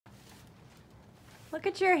Look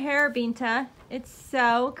at your hair, Binta. It's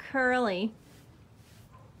so curly.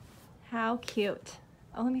 How cute.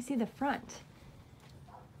 Oh, let me see the front.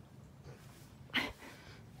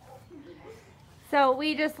 So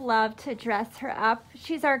we just love to dress her up.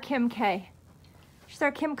 She's our Kim K. She's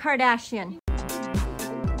our Kim Kardashian.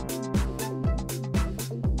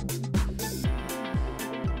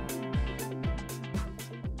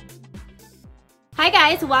 Hi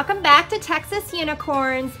guys, welcome back to Texas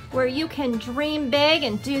Unicorns, where you can dream big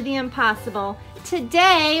and do the impossible.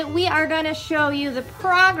 Today, we are going to show you the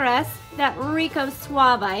progress that Rico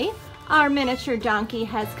Suave, our miniature donkey,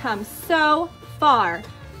 has come so far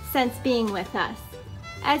since being with us.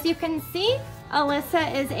 As you can see,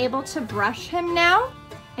 Alyssa is able to brush him now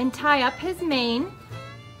and tie up his mane.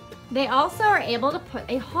 They also are able to put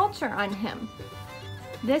a halter on him.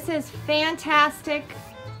 This is fantastic.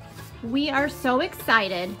 We are so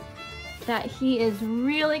excited that he is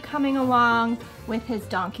really coming along with his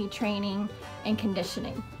donkey training and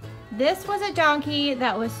conditioning. This was a donkey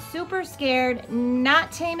that was super scared,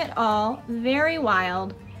 not tame at all, very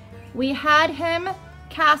wild. We had him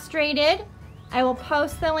castrated. I will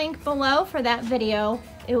post the link below for that video.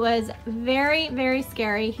 It was very, very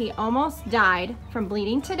scary. He almost died from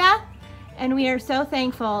bleeding to death, and we are so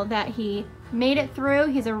thankful that he made it through.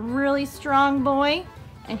 He's a really strong boy,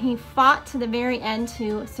 and he fought to the very end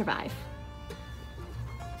to survive.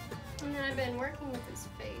 And then I've been working with his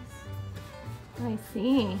face. I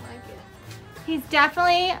see. I like it. He's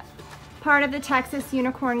definitely part of the Texas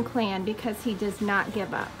Unicorn clan because he does not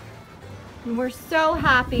give up. And we're so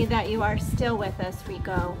happy that you are still with us,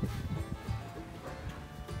 Rico.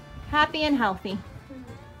 Happy and healthy.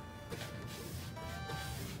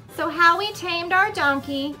 So how we tamed our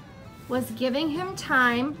donkey was giving him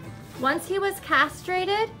time. Once he was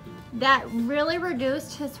castrated, that really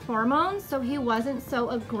reduced his hormones, so he wasn't so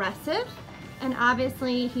aggressive. And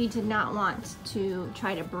obviously he did not want to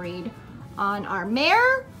try to breed on our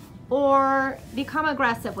mare or become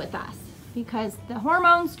aggressive with us because the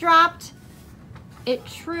hormones dropped. It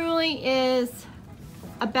truly is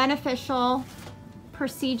a beneficial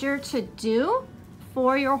procedure to do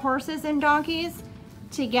for your horses and donkeys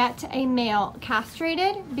to get a male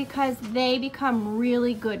castrated because they become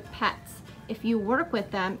really good pets if you work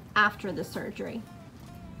with them after the surgery.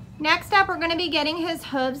 Next up, we're going to be getting his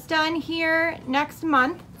hooves done here next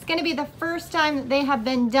month. It's going to be the first time that they have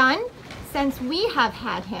been done since we have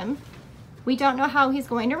had him. We don't know how he's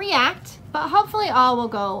going to react, but hopefully all will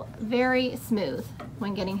go very smooth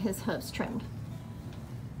when getting his hooves trimmed.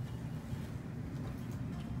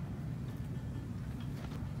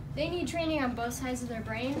 They need training on both sides of their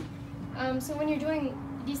brain. So when you're doing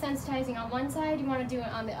desensitizing on one side, you want to do it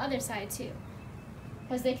on the other side too.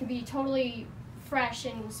 Because they could be totally fresh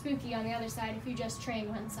and spooky on the other side if you just train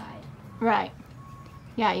one side. Right.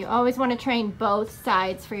 Yeah, you always want to train both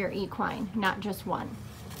sides for your equine, not just one.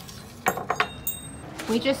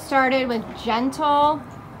 We just started with gentle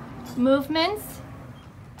movements.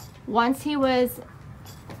 Once he was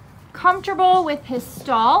comfortable with his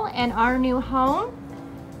stall and our new home,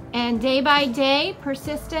 and day by day,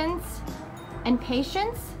 persistence and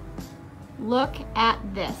patience, look at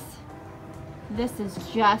this. This is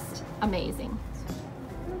just amazing.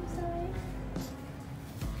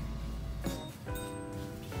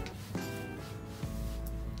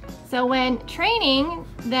 So when training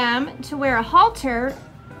them to wear a halter,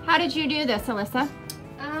 how did you do this, Alyssa?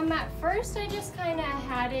 At first I just kind of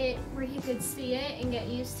had it where he could see it and get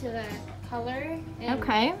used to the color and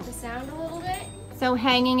the sound a little bit. So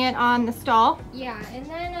hanging it on the stall? Yeah, and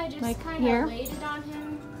then I just like kind of laid it on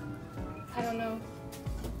him. I don't know.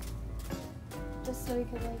 Just so he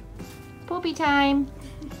could like... Poopy time.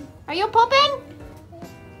 Are you pooping?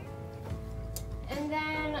 And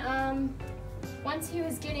then once he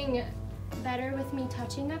was getting better with me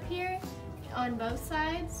touching up here on both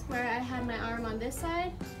sides, where I had my arm on this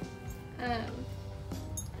side,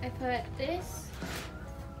 I put this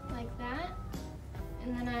like that,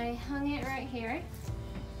 and then I hung it right here,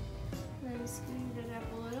 and then scooted it up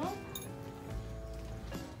a little,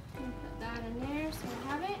 and put that in there so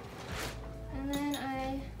I have it, and then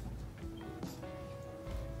I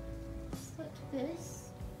slipped this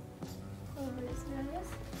over his nose.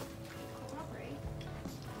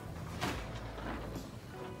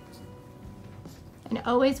 And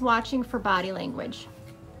always watching for body language,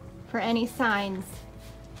 for any signs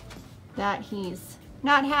that he's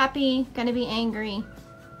not happy, gonna be angry,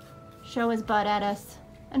 show his butt at us,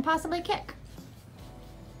 and possibly kick.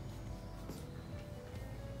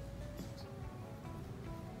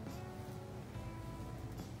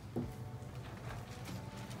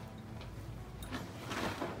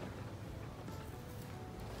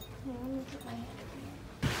 me put my hand over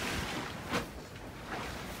here.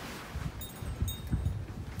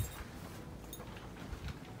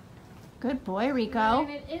 Good boy, Rico. And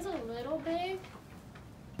it is a little big.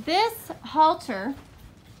 This halter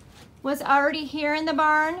was already here in the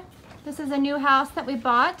barn. This is a new house that we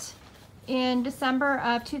bought in December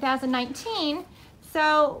of 2019.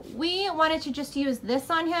 So we wanted to just use this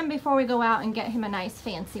on him before we go out and get him a nice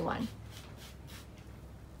fancy one.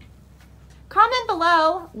 Comment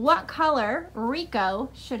below what color Rico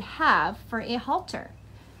should have for a halter.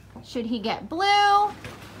 Should he get blue,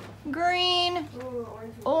 green,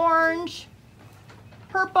 orange,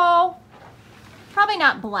 purple? Probably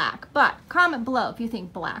not black, but comment below if you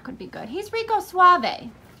think black would be good. He's Rico Suave.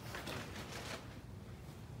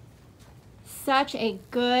 Such a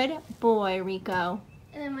good boy, Rico.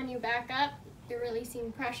 And then when you back up, you're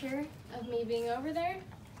releasing pressure of me being over there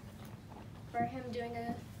for him doing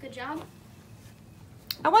a good job.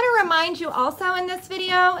 I want to remind you also in this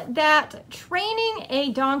video that training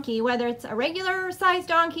a donkey, whether it's a regular size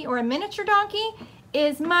donkey or a miniature donkey,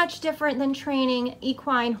 is much different than training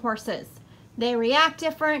equine horses. They react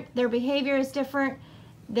different, their behavior is different,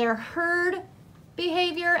 their herd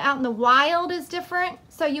behavior out in the wild is different,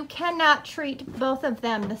 so you cannot treat both of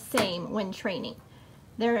them the same when training.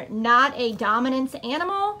 They're not a dominance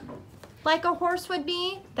animal like a horse would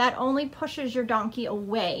be that only pushes your donkey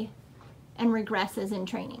away and regresses in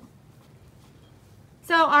training.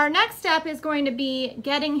 So our next step is going to be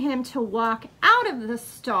getting him to walk out of the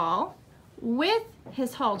stall with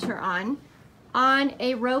his halter on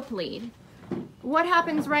a rope lead. What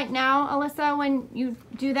happens right now, Alyssa, when you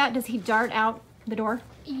do that? Does he dart out the door?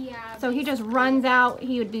 Yeah. So he just runs out.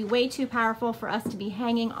 He would be way too powerful for us to be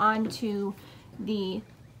hanging on to the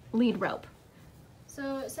lead rope.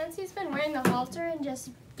 So since he's been wearing the halter and just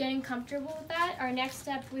getting comfortable with that, our next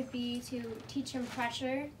step would be to teach him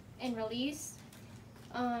pressure and release,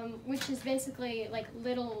 which is basically like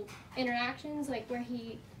little interactions, like where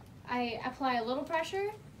I apply a little pressure,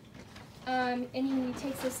 and he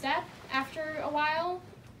takes a step after a while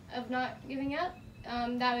of not giving up.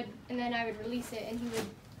 And then I would release it, and he would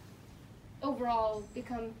overall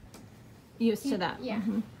become used to that. Yeah.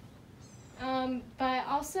 Mm-hmm. But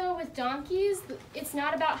also with donkeys, it's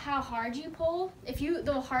not about how hard you pull.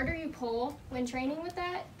 The harder you pull when training with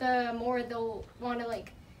that, the more they'll want to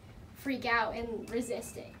like freak out and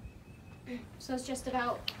resist it. So it's just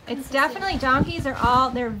about It's definitely, donkeys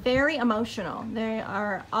are they're very emotional. They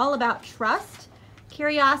are all about trust.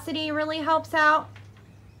 Curiosity really helps out.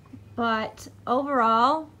 But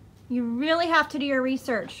overall, you really have to do your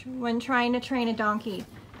research when trying to train a donkey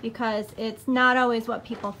because it's not always what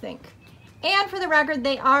people think. And for the record,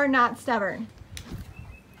 they are not stubborn.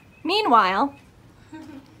 Meanwhile,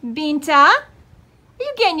 Binta, are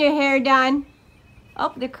you getting your hair done?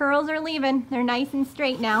 Oh, the curls are leaving. They're nice and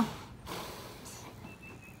straight now.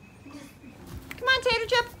 Come on, Tater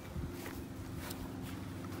Chip.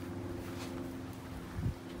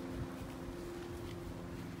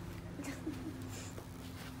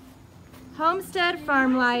 Homestead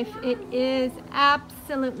farm life, it is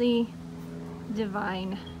absolutely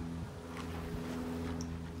divine.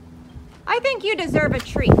 I think you deserve a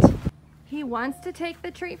treat. He wants to take the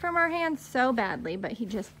treat from our hands so badly, but he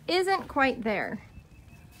just isn't quite there.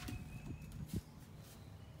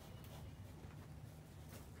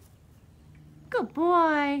 Good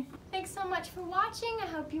boy. Thanks so much for watching. I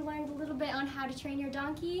hope you learned a little bit on how to train your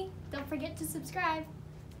donkey. Don't forget to subscribe.